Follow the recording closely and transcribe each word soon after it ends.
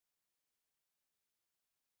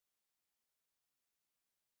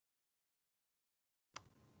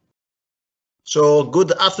So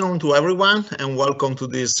good afternoon to everyone and welcome to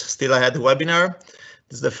this Still Ahead webinar.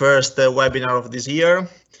 This is the first webinar of this year,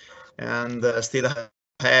 and Still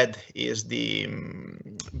Ahead is the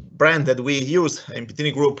brand that we use in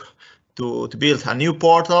Pittini Group to build a new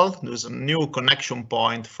portal. There's a new connection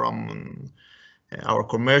point from our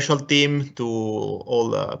commercial team to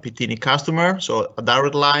all Pittini customers, so a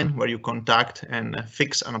direct line where you contact and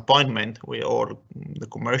fix an appointment with all the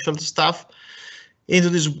commercial staff. Into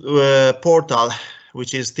this portal,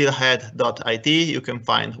 which is stillahead.it, you can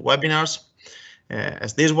find webinars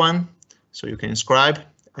as this one, so you can inscribe,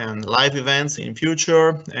 and live events in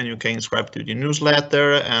future, and you can subscribe to the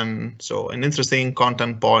newsletter, and so an interesting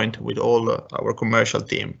content point with all our commercial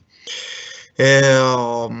team.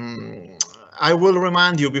 I will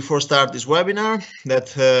remind you before start this webinar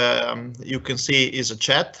that you can see is a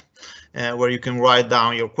chat where you can write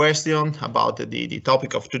down your question about the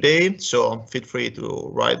topic of today. So feel free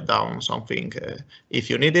to write down something if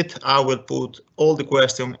you need it. I will put all the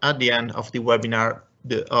questions at the end of the webinar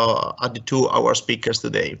at the two our speakers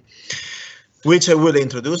today, which I will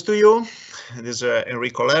introduce to you. This is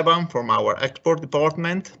Enrico Leban from our export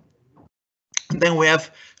department. And then we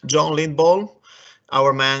have John Lindball,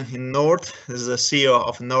 our man in North. This is the CEO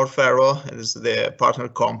of North Ferro. This is the partner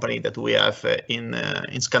company that we have in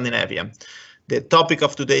Scandinavia. The topic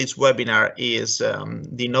of today's webinar is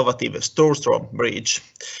the innovative Storstrøm Bridge.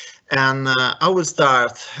 And I will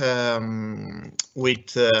start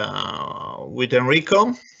with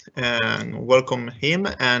Enrico and welcome him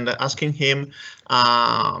and asking him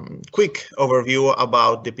a quick overview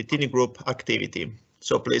about the Pittini Group activity.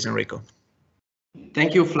 So please, Enrico.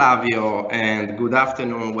 Thank you, Flavio, and good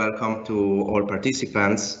afternoon. Welcome to all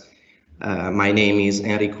participants. My name is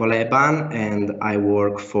Enrico Leban, and I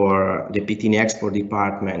work for the Pittini Export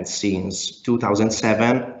Department since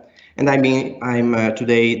 2007, and I'm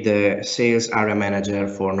today the Sales Area Manager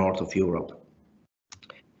for North of Europe.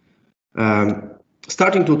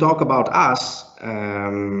 Starting to talk about us,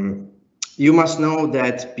 you must know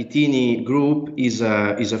that Pittini Group is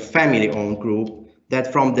a family-owned group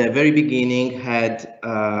that from the very beginning had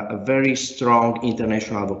a very strong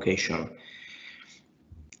international vocation.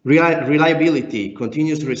 Reliability,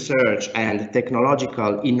 continuous research, and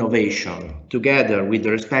technological innovation, together with the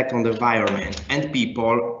respect on the environment and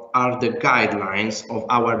people, are the guidelines of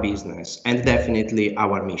our business and definitely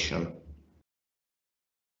our mission.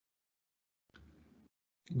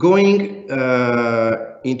 Going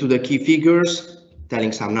into the key figures,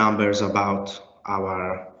 telling some numbers about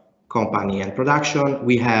our company and production,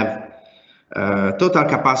 we have total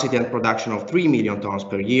capacity and production of 3 million tons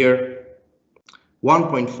per year.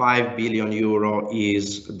 1.5 billion euro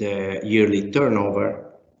is the yearly turnover.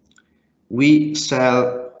 We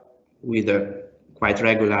sell with a quite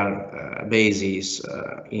regular basis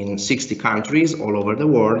in 60 countries all over the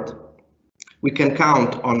world. We can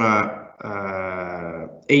count on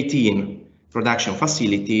 18 production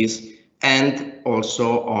facilities and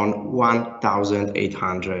also on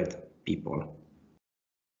 1,800 people.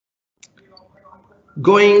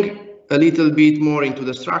 Going a little bit more into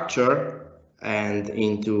the structure and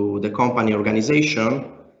into the company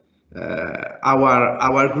organization,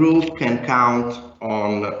 our group can count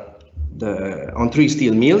on 3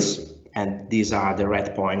 steel mills, and these are the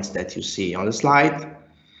red points that you see on the slide,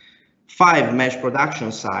 5 mesh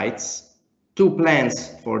production sites, 2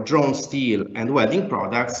 plants for drawn steel and welding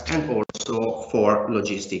products, and also 4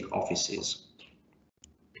 logistic offices.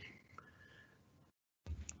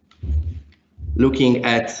 Looking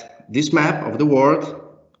at this map of the world,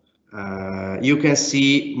 you can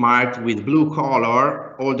see marked with blue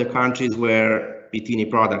color all the countries where Pittini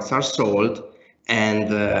products are sold,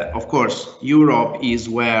 and of course Europe is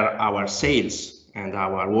where our sales and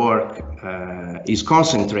our work is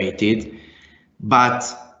concentrated, but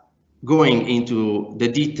going into the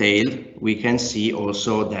detail, we can see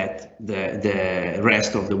also that the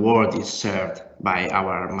rest of the world is served by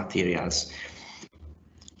our materials.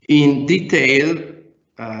 In detail,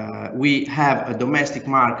 we have a domestic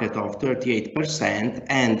market of 38%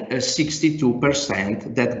 and a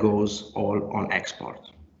 62% that goes all on export.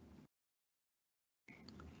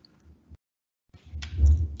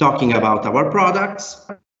 Talking about our products,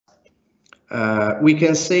 we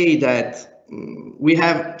can say that we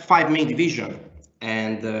have 5 main divisions,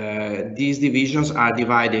 and these divisions are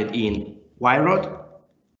divided in wire rod,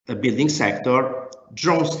 a building sector,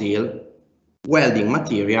 drawn steel, welding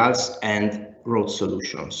materials, and road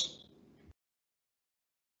solutions.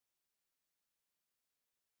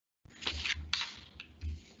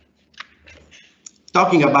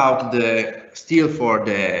 Talking about the steel for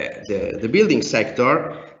the building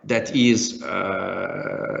sector, that is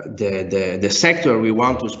the sector we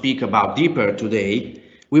want to speak about deeper today,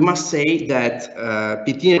 we must say that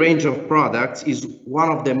Pittini range of products is one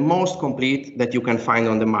of the most complete that you can find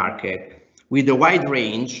on the market, with a wide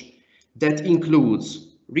range that includes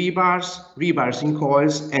rebars in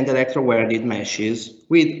coils, and electrowelded meshes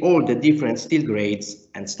with all the different steel grades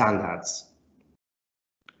and standards.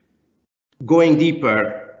 Going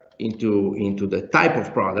deeper into the type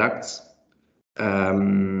of products,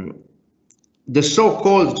 the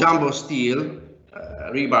so-called jumbo steel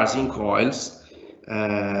rebars in coils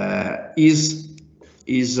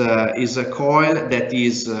is a coil that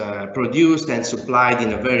is produced and supplied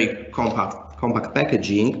in a very compact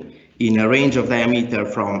packaging in a range of diameter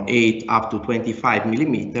from 8 up to 25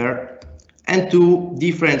 millimeter, and two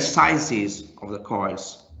different sizes of the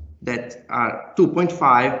coils that are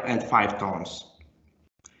 2.5 and 5 tons.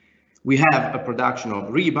 We have a production of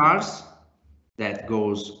rebars that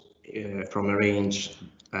goes from a range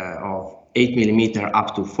of 8 millimeter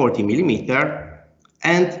up to 40 millimeter,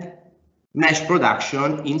 and mesh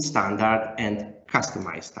production in standard and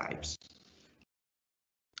customized types.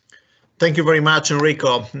 Thank you very much,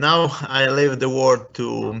 Enrico. Now I leave the word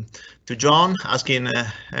to John, asking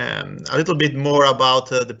a little bit more about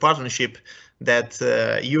the partnership that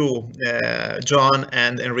you, John,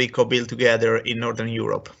 and Enrico built together in Northern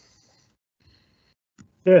Europe.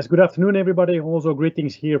 Yes, good afternoon, everybody. Also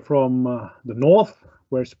greetings here from the north,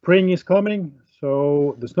 where spring is coming.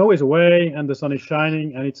 So the snow is away and the sun is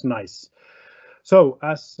shining and it's nice. So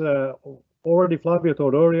as already Flavio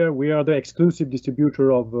told earlier, we are the exclusive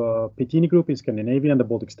distributor of Pittini Group in Scandinavia and the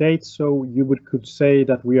Baltic States. So you could say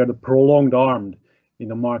that we are the prolonged arm in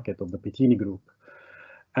the market of the Pittini Group.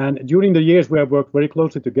 And during the years, we have worked very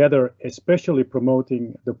closely together, especially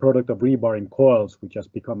promoting the product of rebar in coils, which has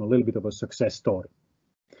become a little bit of a success story.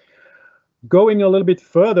 Going a little bit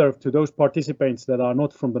further to those participants that are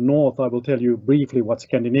not from the north, I will tell you briefly what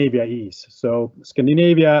Scandinavia is. So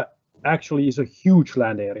Scandinavia actually is a huge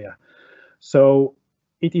land area. So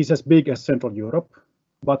it is as big as Central Europe,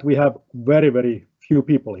 but we have very, very few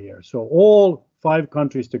people here. So all 5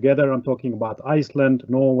 countries together, I'm talking about Iceland,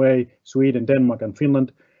 Norway, Sweden, Denmark, and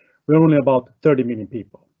Finland, we're only about 30 million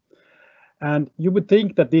people. And you would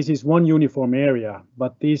think that this is one uniform area,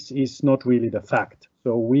 but this is not really the fact.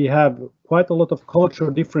 So we have quite a lot of cultural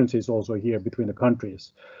differences also here between the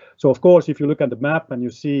countries. So of course, if you look at the map and you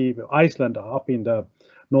see Iceland up in the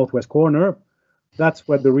northwest corner, that's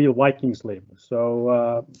where the real Vikings live.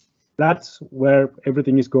 So that's where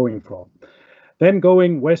everything is going from. Then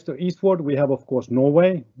going west or eastward, we have, of course,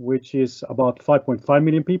 Norway, which is about 5.5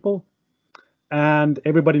 million people. And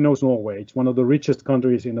everybody knows Norway. It's one of the richest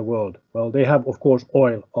countries in the world. Well, they have, of course,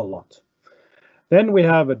 oil a lot. Then we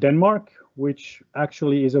have Denmark, which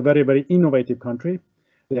actually is a very, very innovative country.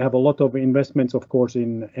 They have a lot of investments, of course,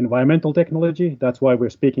 in environmental technology. That's why we're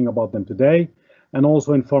speaking about them today. And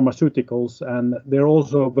also in pharmaceuticals. And they're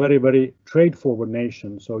also a very, very trade-forward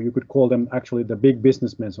nation. So you could call them actually the big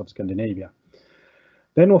businessmen of Scandinavia.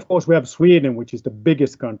 Then, of course, we have Sweden, which is the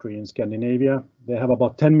biggest country in Scandinavia. They have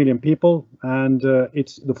about 10 million people, and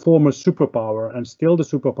it's the former superpower and still the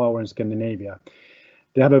superpower in Scandinavia.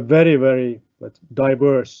 They have a very, very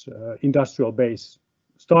diverse industrial base,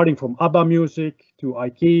 starting from ABBA music to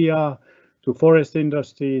IKEA, to forest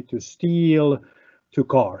industry, to steel, to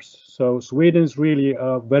cars. So Sweden is really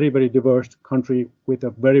a very, very diverse country with a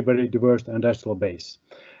very, very diverse industrial base.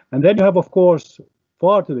 And then you have, of course,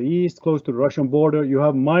 far to the east, close to the Russian border, you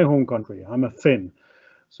have my home country. I'm a Finn,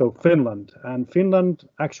 so Finland. And Finland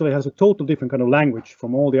actually has a total different kind of language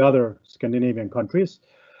from all the other Scandinavian countries.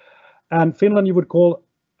 And Finland you would call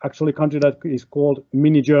actually a country that is called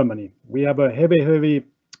mini Germany. We have a heavy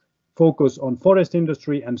focus on forest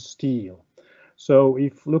industry and steel. So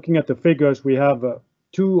if looking at the figures, we have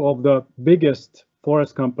 2 of the biggest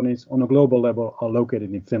forest companies on a global level are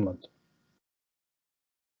located in Finland.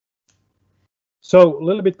 So a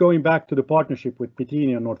little bit going back to the partnership with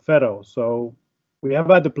Pittini and Nordferro. So we have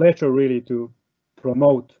had the pleasure really to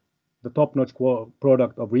promote the top-notch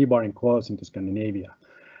product of rebar in coils into Scandinavia.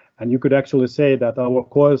 And you could actually say that our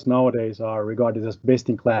coils nowadays are regarded as best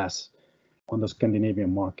in class on the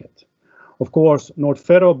Scandinavian market. Of course,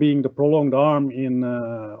 Nordferro being the prolonged arm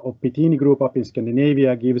of Pittini Group up in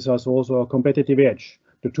Scandinavia gives us also a competitive edge.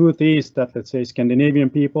 The truth is that, let's say, Scandinavian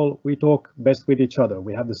people, we talk best with each other.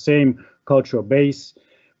 We have the same cultural base.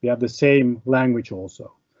 We have the same language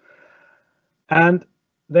also. And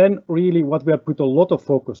then really what we have put a lot of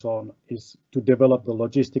focus on is to develop the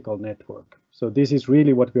logistical network. So this is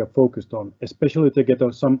really what we are focused on, especially to get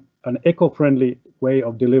an eco-friendly way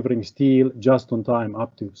of delivering steel just on time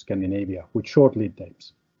up to Scandinavia with short lead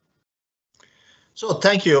times. So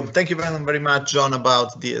thank you very much, John,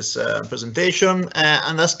 about this presentation,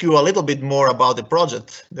 and ask you a little bit more about the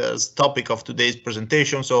project, the topic of today's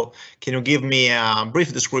presentation. So can you give me a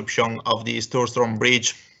brief description of the Storstrøm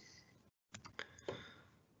Bridge?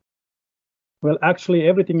 Well, actually,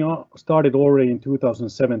 everything started already in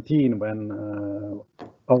 2017 when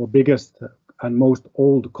our biggest and most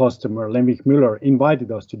old customer, Lenvik Müller,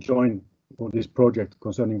 invited us to join for this project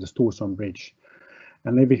concerning the Storstrøm Bridge.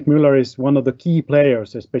 And Lenvik Müller is one of the key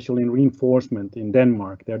players, especially in reinforcement in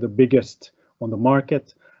Denmark. They're the biggest on the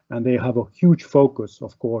market, and they have a huge focus,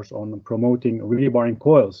 of course, on promoting rebarring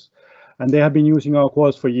coils. And they have been using our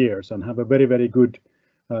coils for years and have a very, very good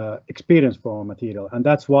experience for our material. And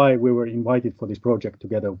that's why we were invited for this project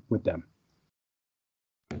together with them.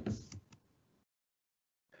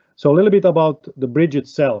 So a little bit about the bridge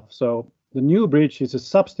itself. So the new bridge is a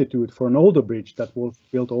substitute for an older bridge that was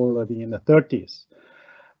built already in the 30s.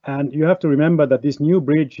 And you have to remember that this new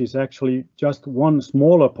bridge is actually just one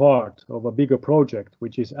smaller part of a bigger project,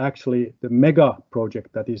 which is actually the mega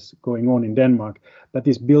project that is going on in Denmark, that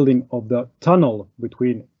is building of the tunnel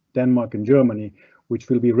between Denmark and Germany, which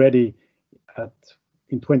will be ready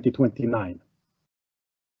in 2029.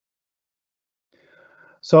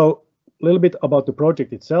 So a little bit about the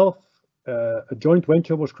project itself. A joint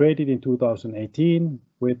venture was created in 2018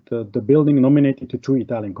 with the building nominated to 2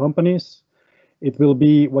 Italian companies. It will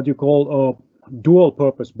be what you call a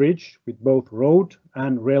dual-purpose bridge with both road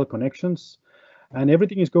and rail connections, and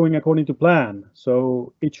everything is going according to plan.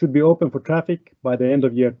 So it should be open for traffic by the end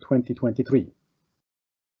of year 2023.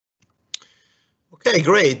 Okay,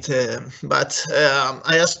 great. But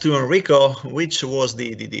I asked to Enrico, which was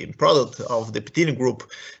the product of the Pittini group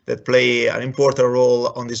that play an important role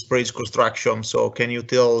on this bridge construction. So can you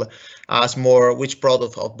tell us more which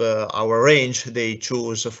product of our range they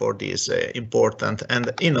choose for this important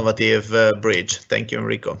and innovative bridge? Thank you,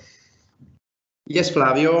 Enrico. Yes,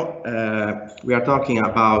 Flavio, we are talking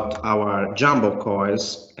about our jumbo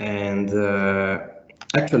coils, and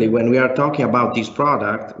actually, when we are talking about this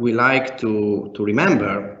product, we like to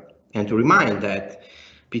remember and to remind that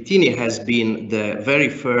Pittini has been the very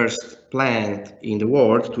first plant in the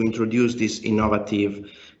world to introduce this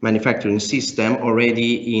innovative manufacturing system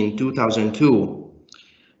already in 2002.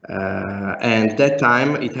 And that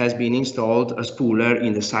time it has been installed a spooler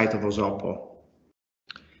in the site of Osopo.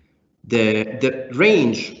 The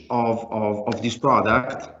range of this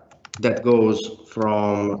product that goes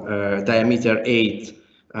from diameter 8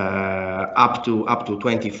 up to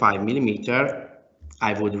 25 millimeter.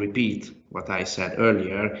 I would repeat what I said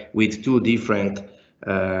earlier, with 2 different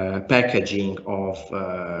packaging of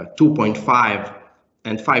 2.5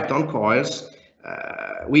 and 5-ton coils.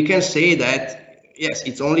 We can say that yes,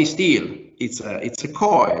 it's only steel. It's a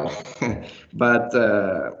coil, but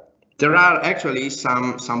there are actually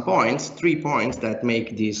some points, 3 points that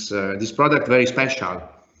make this product very special.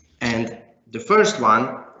 And the first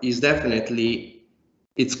one is definitely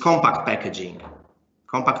its compact packaging.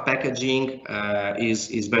 Compact packaging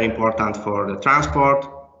is very important for the transport,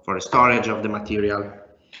 for the storage of the material.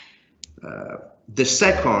 The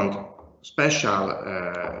second special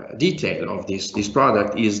detail of this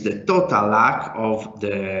product is the total lack of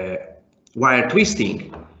the wire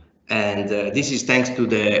twisting. And this is thanks to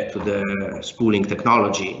the spooling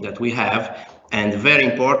technology that we have, and very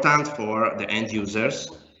important for the end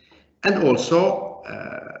users. And also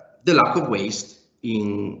the lack of waste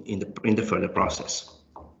in the further process.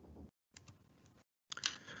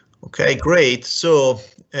 Okay, great. So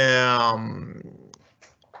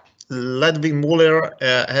Lenvik Müller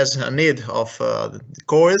has a need of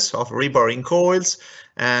coils, of rebarring coils,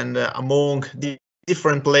 and among the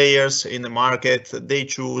different players in the market, they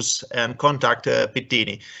choose and contact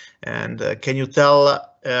Pittini. And can you tell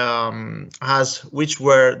us which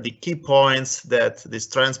were the key points, that the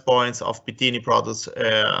strength points of Pittini products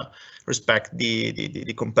respect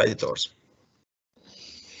the competitors?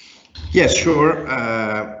 Yes, sure.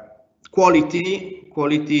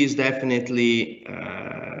 Quality is definitely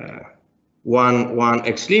one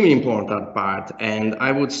extremely important part, and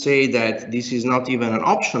I would say that this is not even an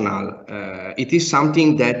optional. It is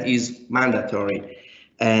something that is mandatory,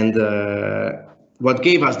 and what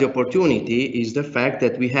gave us the opportunity is the fact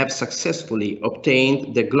that we have successfully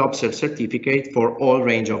obtained the Globser certificate for all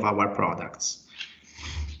range of our products.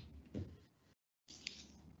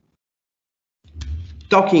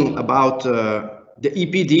 Talking about the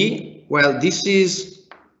EPD, well, this is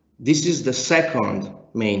the second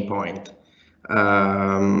main point.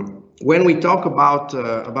 When we talk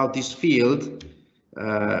about this field,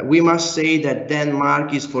 we must say that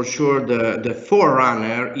Denmark is for sure the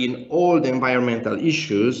forerunner in all the environmental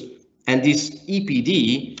issues, And this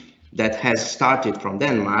EPD that has started from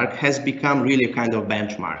Denmark has become really a kind of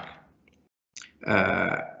benchmark.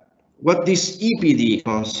 What this EPD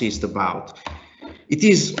consists about? It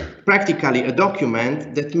is practically a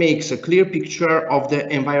document that makes a clear picture of the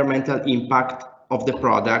environmental impact of the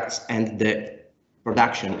products and the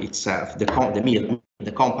production itself, the mill,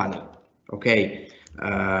 the company. Okay.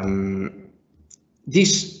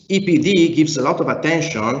 This EPD gives a lot of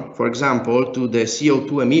attention, for example, to the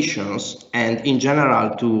CO2 emissions and in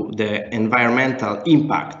general to the environmental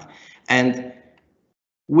impact. And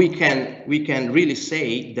we can really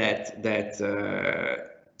say that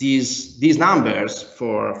these numbers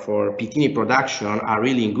for Pittini production are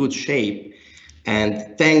really in good shape.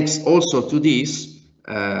 And thanks also to this,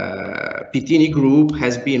 Pittini Group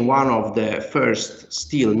has been one of the first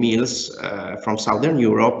steel mills from Southern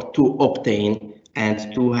Europe to obtain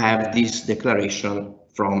and to have this declaration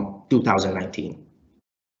from 2019.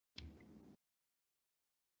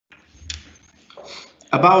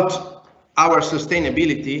 About our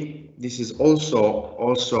sustainability, this is also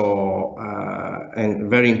a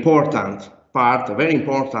very important part, a very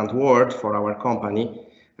important word for our company.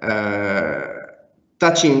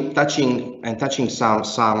 Touching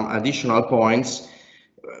some additional points,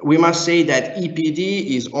 we must say that EPD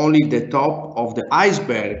is only the top of the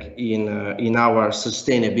iceberg in our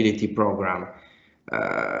sustainability program.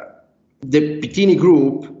 The Pittini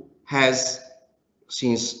Group has,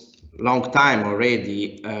 since long time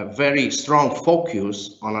already, a very strong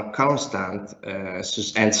focus on a constant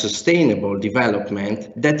and sustainable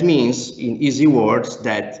development. That means, in easy words,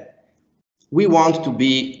 that we want to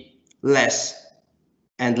be less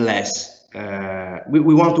and less, we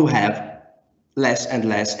want to have less and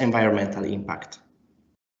less environmental impact.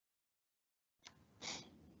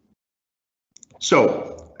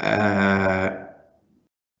 So,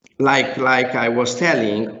 like I was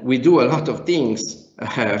telling, we do a lot of things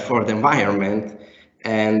for the environment,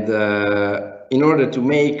 and in order to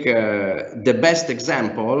make the best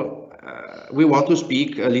example, we want to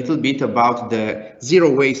speak a little bit about the Zero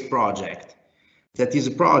Waste project. That is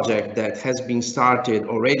a project that has been started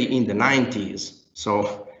already in the 90s,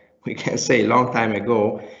 so we can say a long time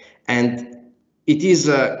ago, and it is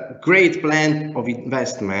a great plan of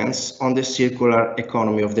investments on the circular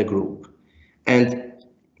economy of the group. And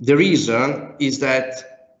the reason is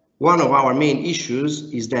that one of our main issues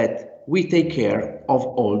is that we take care of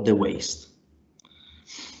all the waste.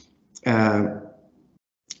 To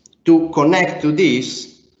connect to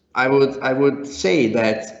this, I would say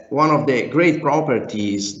that one of the great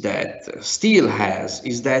properties that steel has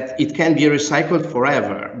is that it can be recycled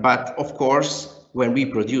forever. But of course, when we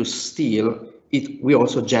produce steel, we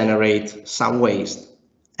also generate some waste.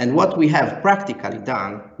 And what we have practically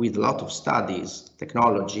done with a lot of studies,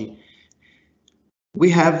 technology,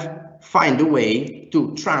 we have found a way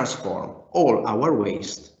to transform all our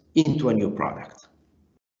waste into a new product.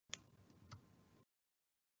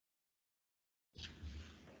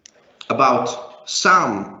 About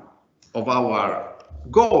some of our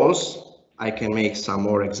goals, I can make some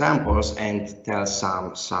more examples and tell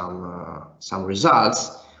some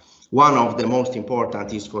results. One of the most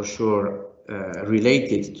important is for sure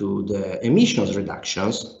related to the emissions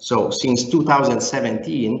reductions. So since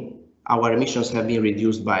 2017, our emissions have been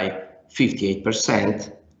reduced by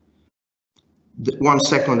 58%. One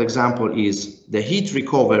second example is the heat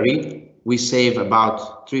recovery. We save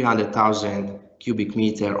about 300,000 cubic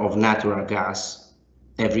meter of natural gas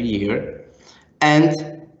every year.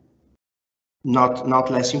 And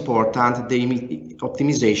not less important, the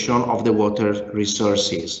optimization of the water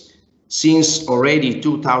resources. Since already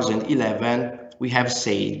 2011, we have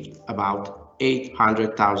saved about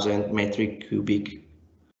 800,000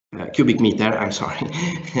 cubic meter, I'm sorry,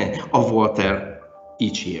 of water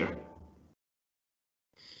each year.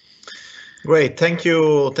 Great, thank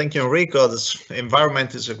you, Enrico. This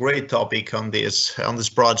environment is a great topic on this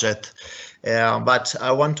project. But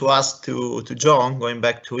I want to ask to John, going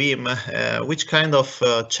back to him, which kind of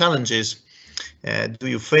challenges do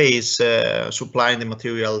you face supplying the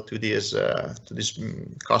material to this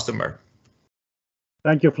customer?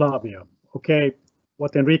 Thank you, Flavio. Okay,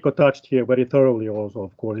 what Enrico touched here very thoroughly also,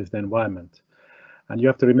 of course, is the environment. And you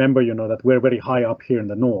have to remember, that we're very high up here in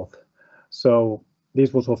the north. So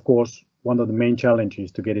this was, of course, one of the main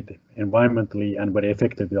challenges to get it environmentally and very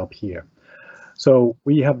effectively up here. So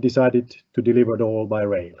we have decided to deliver it all by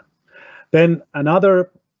rail. Then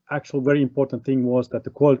another actual very important thing was that the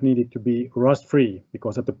quality needed to be rust-free,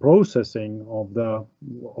 because at the processing of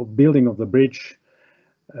building of the bridge,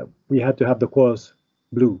 we had to have the coils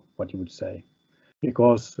blue, what you would say,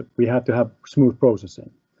 because we had to have smooth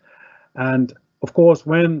processing. And of course,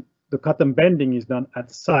 when the cut and bending is done at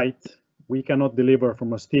site, we cannot deliver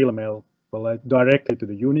from a steel mill directly to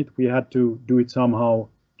the unit. We had to do it somehow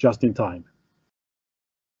just in time.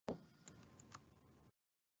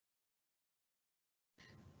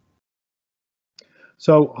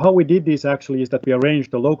 So how we did this actually is that we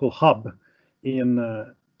arranged a local hub in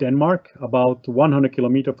Denmark, about 100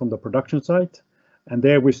 kilometers from the production site. And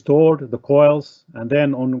there we stored the coils, and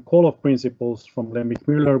then on call-off principles from Lemmik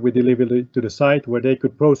Müller, we delivered it to the site where they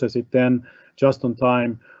could process it then just on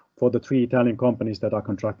time for the 3 Italian companies that are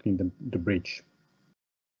contracting the bridge.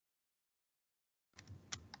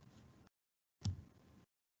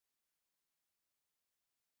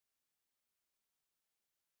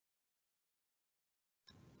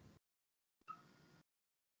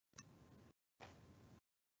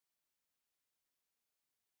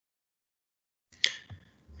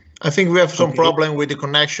 I think we have some problem with the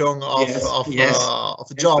connection of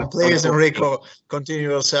John. Please, Enrico,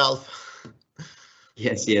 continue yourself.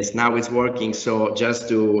 Yes. Now it's working. So just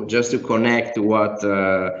to connect to what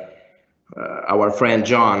our friend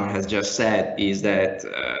John has just said is that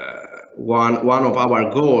one of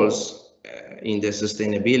our goals in the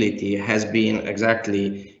sustainability has been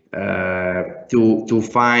exactly to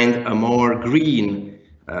find a more green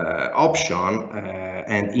option,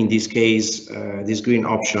 and in this case, this green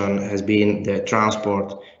option has been the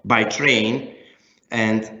transport by train.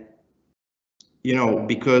 And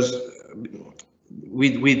because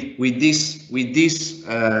with this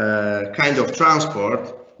kind of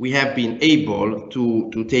transport, we have been able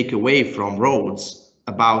to take away from roads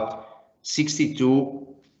about 62,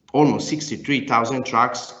 almost 63,000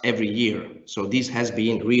 trucks every year. So this has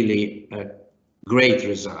been really a great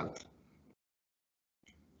result.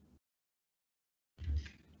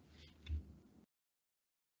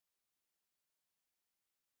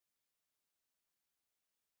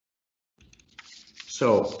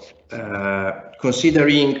 So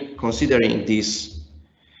considering this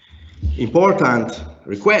important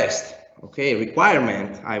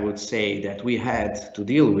requirement, I would say that we had to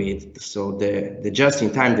deal with, so the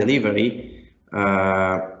just-in-time delivery,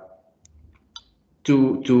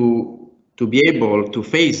 to be able to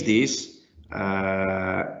face this,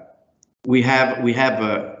 we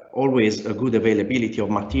have always a good availability of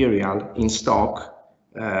material in stock,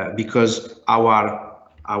 because our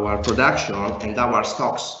production and our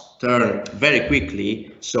stocks turn very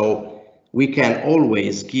quickly, so we can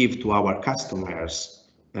always give to our customers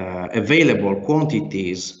available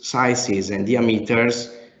quantities, sizes and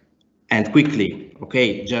diameters, and quickly,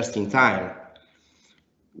 just in time.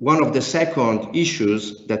 One of the second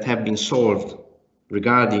issues that have been solved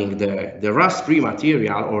regarding the rust-free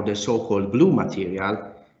material, or the so-called blue material,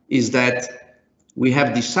 is that we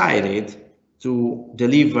have decided to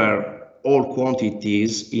deliver all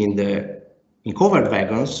quantities in covered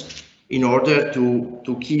wagons in order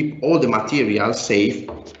to keep all the material safe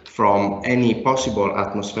from any possible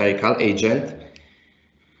atmospherical agent,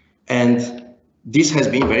 and this has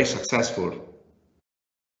been very successful.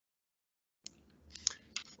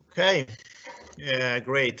 Okay, yeah,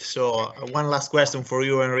 great. So one last question for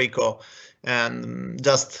you, Enrico, and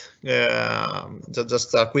just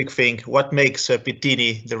a quick thing. What makes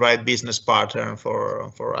Pittini the right business partner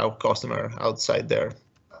for our customer outside there?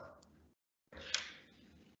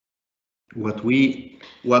 What we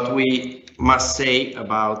must say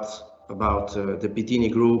about the Pittini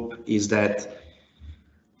group is that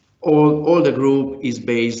all the group is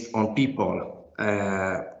based on people.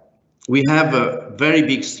 We have a very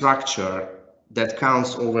big structure that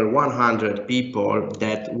counts over 100 people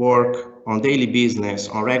that work on daily business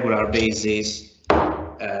on regular basis,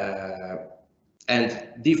 and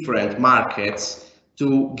different markets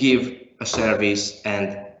to give a service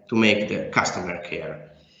and to make the customer care.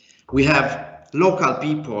 We have local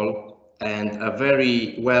people and a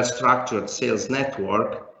very well-structured sales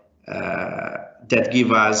network that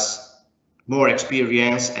give us more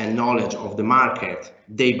experience and knowledge of the market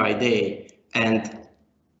day by day, and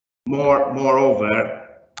moreover,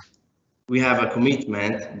 we have a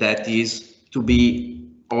commitment that is to be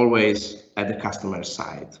always at the customer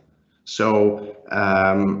side. So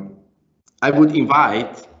I would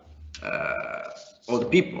invite all the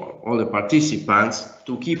people, all the participants,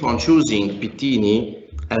 to keep on choosing Pittini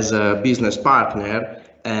as a business partner,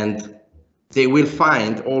 and they will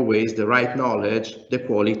find always the right knowledge, the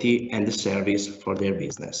quality and the service for their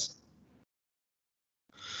business.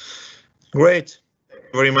 Great. Thank you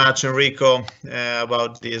very much, Enrico,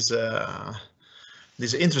 about this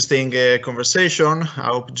this interesting conversation. I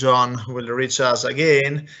hope John will reach us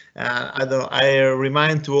again. I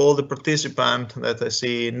remind to all the participants that I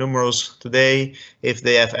see numerous today, if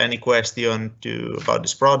they have any question about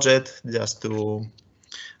this project, just to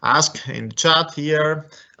ask in the chat here.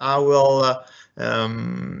 I will.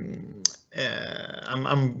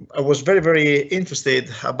 I was very interested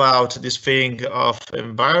about this thing of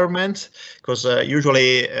environment, because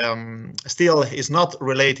usually steel is not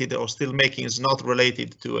related, or steel making is not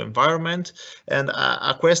related to environment. And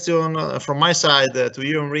a question from my side to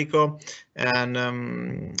you, Enrico, and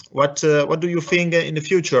what do you think in the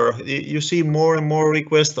future? You see more and more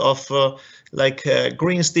requests of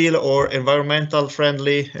green steel or environmental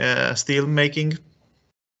friendly steel making?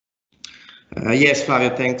 Yes, Flavio,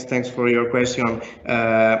 thanks for your question.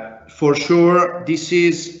 For sure, this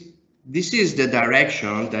is the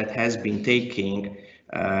direction that has been taken,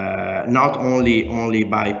 not only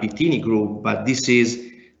by Pittini Group, but this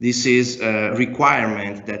is a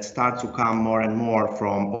requirement that starts to come more and more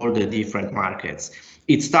from all the different markets.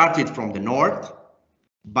 It started from the north,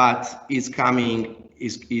 but is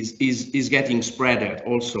getting spread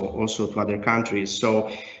also to other countries.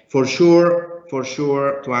 So for sure,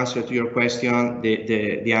 to answer to your question,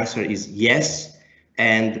 the answer is yes,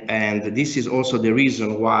 and this is also the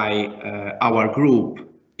reason why our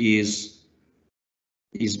group is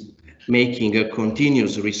making a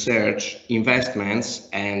continuous research investments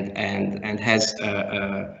and has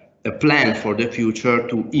a plan for the future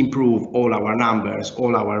to improve all our numbers,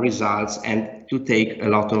 all our results, and to take a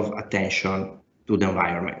lot of attention to the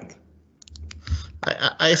environment.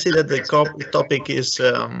 I see that the topic is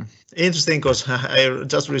interesting, because I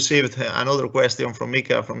just received another question from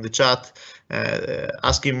Mika from the chat,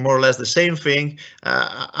 asking more or less the same thing.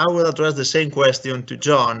 I will address the same question to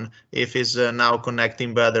John, if he's now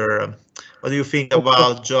connecting better. What do you think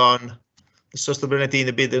about, John, sustainability in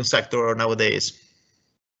the building sector nowadays?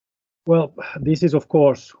 Well, this is of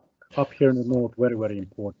course up here in the north very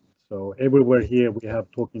important. So everywhere here we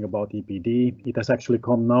have talking about EPD. It has actually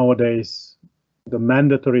come nowadays the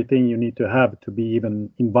mandatory thing you need to have to be even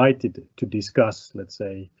invited to discuss, let's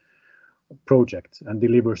say, projects and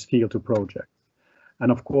deliver steel to projects.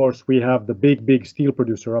 And of course, we have the big steel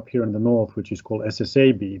producer up here in the north, which is called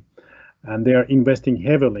SSAB, and they are investing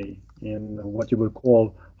heavily in what you would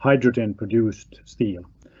call hydrogen-produced steel.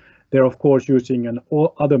 They're of course using an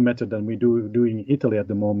other method than we do in Italy at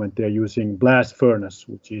the moment. They're using blast furnace,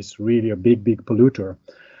 which is really a big polluter.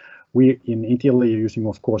 We in Italy are using,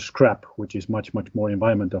 of course, scrap, which is much more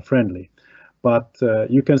environmental friendly. But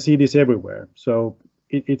you can see this everywhere. So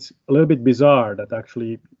it's a little bit bizarre that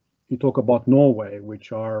actually you talk about Norway,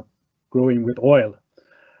 which are growing with oil,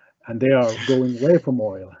 and they are going away from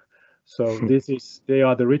oil. So they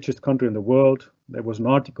are the richest country in the world. There was an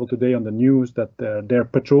article today on the news that their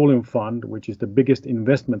petroleum fund, which is the biggest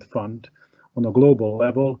investment fund on a global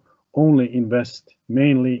level, only invest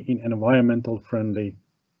mainly in environmental friendly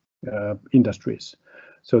industries.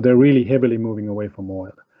 So they're really heavily moving away from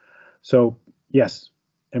oil. So yes,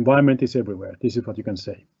 environment is everywhere. This is what you can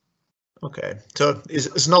say. Okay, so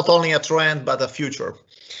it's not only a trend but a future.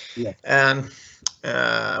 Yeah. And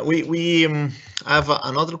we have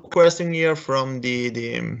another question here from the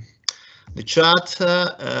chat.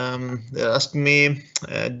 They ask me,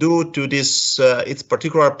 due to this its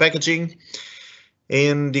particular packaging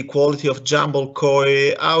in the quality of jumbo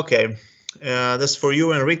coil. Okay. That's for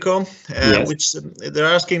you, Enrico. Yes. Which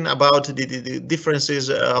they're asking about the differences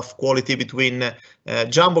of quality between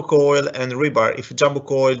jumbo coil and rebar. If jumbo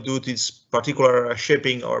coil, due to its particular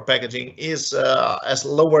shaping or packaging, is as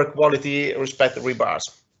lower quality respect to rebars.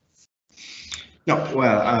 No,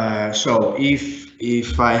 well, so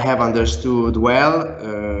if I have understood well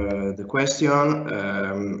the question,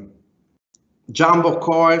 jumbo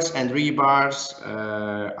coils and rebars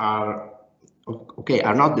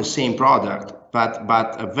are not the same product, but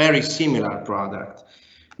a very similar product.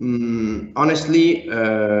 Honestly,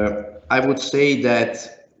 I would say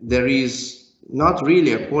that there is not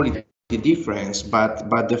really a quality difference,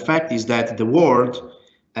 but the fact is that the world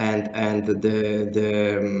and the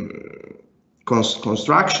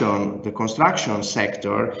construction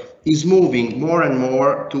sector is moving more and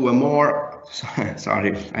more to a more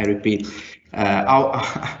sorry, I repeat,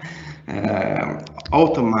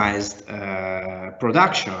 automized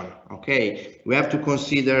production. Okay, we have to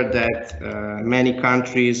consider that many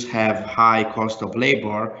countries have high cost of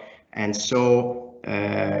labor, and so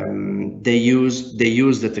they use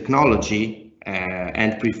the technology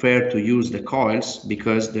and prefer to use the coils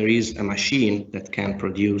because there is a machine that can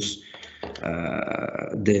produce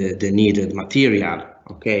the needed material.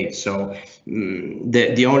 Okay, so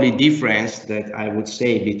the only difference that I would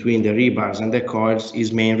say between the rebars and the coils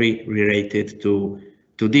is mainly related to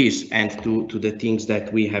this and to the things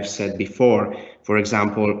that we have said before. For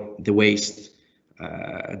example, the waste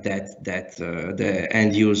that the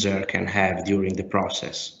end user can have during the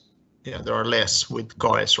process. Yeah, there are less with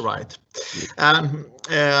coils, right?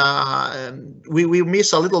 We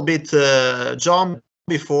miss a little bit John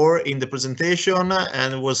before in the presentation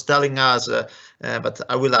and was telling us, but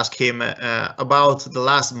I will ask him about the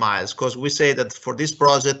last miles, because we say that for this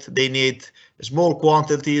project they need small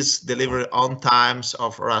quantities delivered on times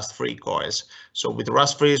of rust-free coils. So with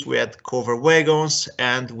rust-free we had cover wagons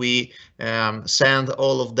and we send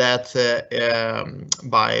all of that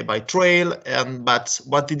by trail. But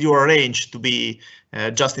what did you arrange to be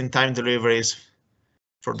just-in-time deliveries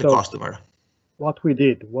for the customer? What we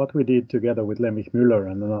did together with Lemvig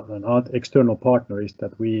Müller and an external partner is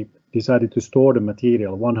that we decided to store the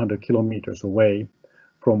material 100 kilometers away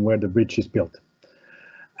from where the bridge is built.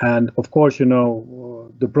 And of course, you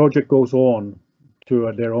know, the project goes on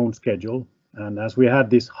to their own schedule. And as we had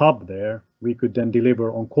this hub there, we could then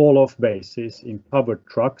deliver on call-off basis in covered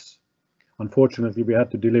trucks. Unfortunately, we had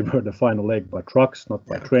to deliver the final leg by trucks, not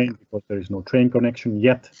by train, because there is no train connection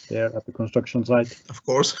yet there at the construction site. Of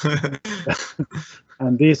course.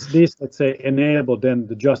 And this, let's say, enabled then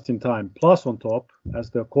the just-in-time plus on top, as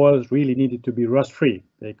the coils really needed to be rust-free.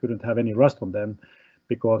 They couldn't have any rust on them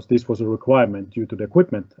because this was a requirement due to the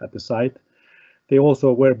equipment at the site. They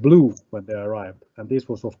also were blue when they arrived. And this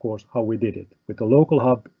was, of course, how we did it with the local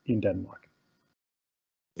hub in Denmark.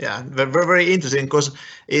 Yeah, very, very interesting, because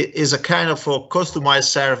it is a kind of a customized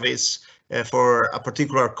service for a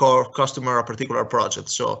particular customer, a particular project.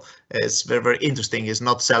 So it's very, very interesting. It's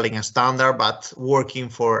not selling a standard, but working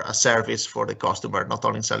for a service for the customer, not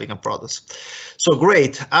only selling a product. So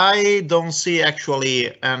great. I don't see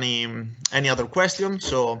actually any other questions.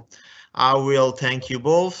 So I will thank you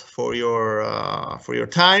both for your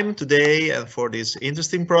time today and for this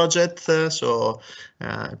interesting project.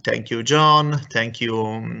 Thank you, John. Thank you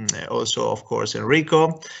also, of course,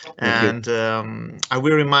 Enrico. And I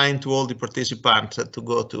will remind to all the participants to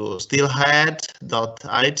go to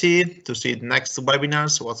steelhead.it to see the next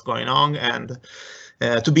webinars, what's going on, and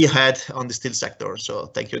to be ahead on the steel sector. So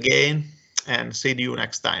thank you again and see you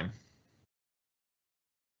next time.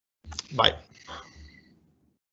 Bye.